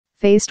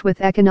Faced with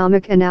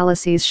economic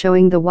analyses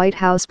showing the White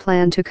House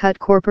plan to cut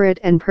corporate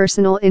and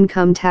personal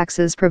income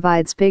taxes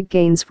provides big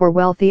gains for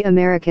wealthy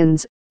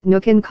Americans,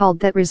 Mnuchin called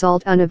that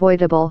result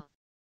unavoidable.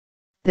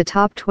 The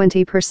top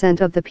 20%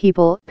 of the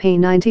people pay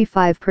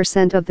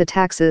 95% of the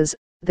taxes,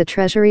 the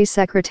Treasury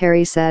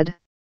Secretary said.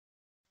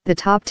 The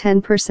top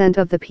 10%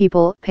 of the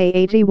people pay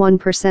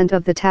 81%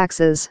 of the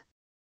taxes.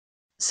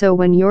 So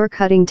when you're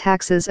cutting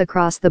taxes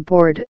across the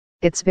board,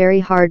 it's very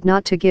hard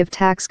not to give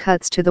tax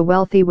cuts to the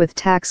wealthy with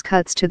tax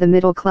cuts to the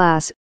middle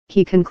class,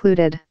 he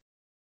concluded.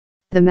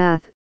 The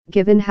math,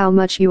 given how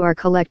much you are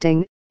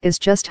collecting, is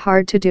just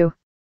hard to do.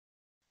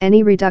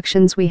 Any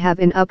reductions we have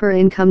in upper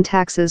income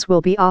taxes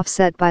will be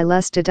offset by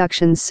less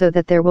deductions so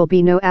that there will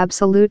be no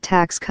absolute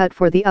tax cut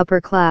for the upper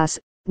class,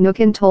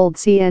 Mnuchin told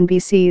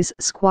CNBC's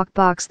Squawk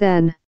Box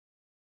then.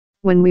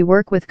 When we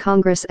work with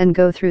Congress and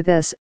go through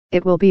this,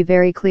 it will be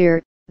very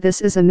clear,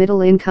 this is a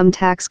middle income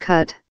tax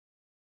cut.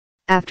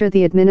 After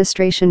the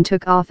administration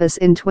took office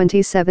in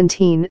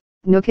 2017,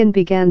 Mnuchin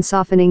began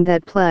softening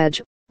that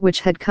pledge,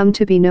 which had come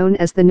to be known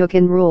as the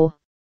Mnuchin Rule.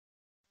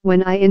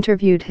 When I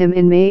interviewed him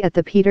in May at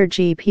the Peter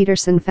G.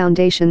 Peterson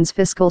Foundation's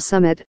Fiscal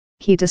Summit,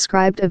 he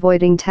described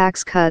avoiding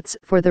tax cuts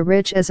for the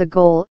rich as a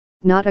goal,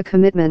 not a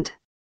commitment.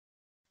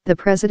 The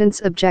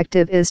president's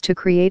objective is to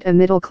create a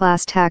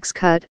middle-class tax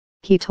cut,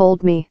 he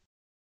told me.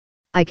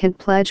 I can't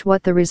pledge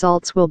what the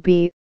results will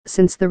be,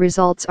 since the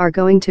results are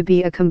going to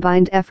be a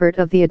combined effort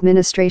of the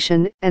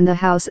administration and the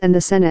House and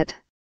the Senate.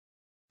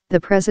 The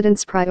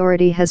president's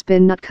priority has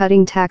been not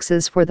cutting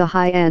taxes for the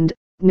high end,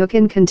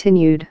 Mnuchin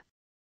continued.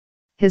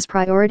 His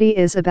priority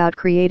is about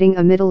creating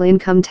a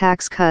middle-income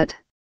tax cut.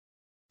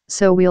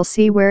 So we'll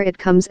see where it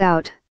comes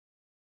out.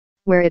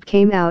 Where it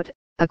came out,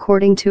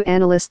 according to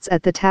analysts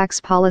at the Tax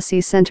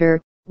Policy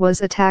Center,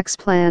 was a tax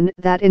plan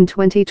that in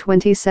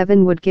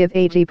 2027 would give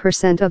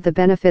 80% of the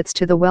benefits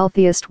to the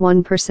wealthiest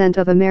 1%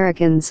 of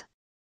Americans.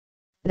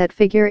 That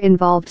figure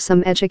involved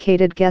some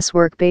educated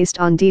guesswork based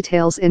on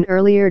details in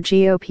earlier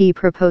GOP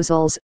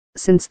proposals,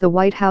 since the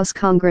White House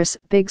Congress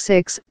Big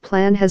Six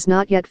plan has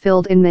not yet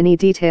filled in many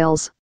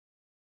details.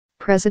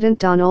 President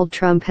Donald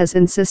Trump has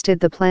insisted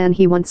the plan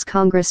he wants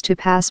Congress to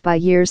pass by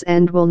year's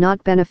end will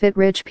not benefit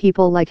rich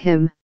people like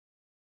him.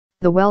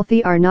 The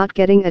wealthy are not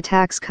getting a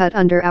tax cut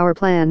under our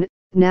plan,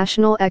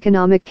 National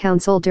Economic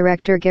Council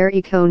Director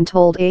Gary Cohn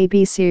told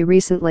ABC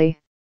recently.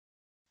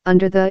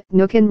 Under the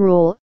Mnuchin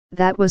Rule,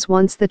 that was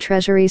once the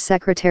Treasury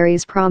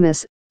Secretary's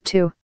promise,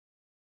 too.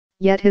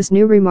 Yet his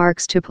new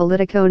remarks to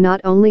Politico not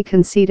only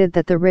conceded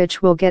that the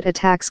rich will get a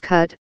tax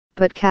cut,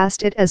 but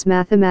cast it as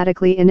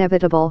mathematically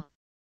inevitable.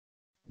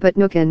 But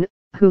Mnuchin,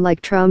 who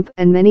like Trump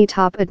and many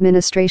top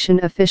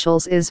administration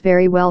officials is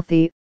very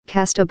wealthy,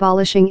 cast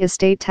abolishing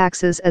estate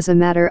taxes as a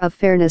matter of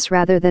fairness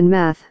rather than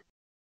math.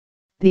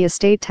 The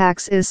estate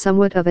tax is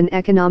somewhat of an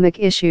economic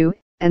issue,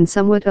 and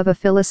somewhat of a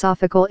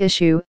philosophical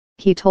issue,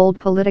 he told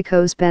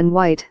Politico's Ben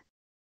White.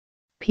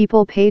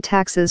 People pay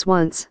taxes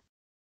once.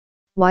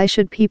 Why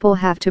should people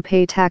have to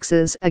pay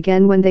taxes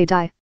again when they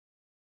die?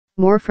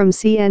 More from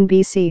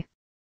CNBC.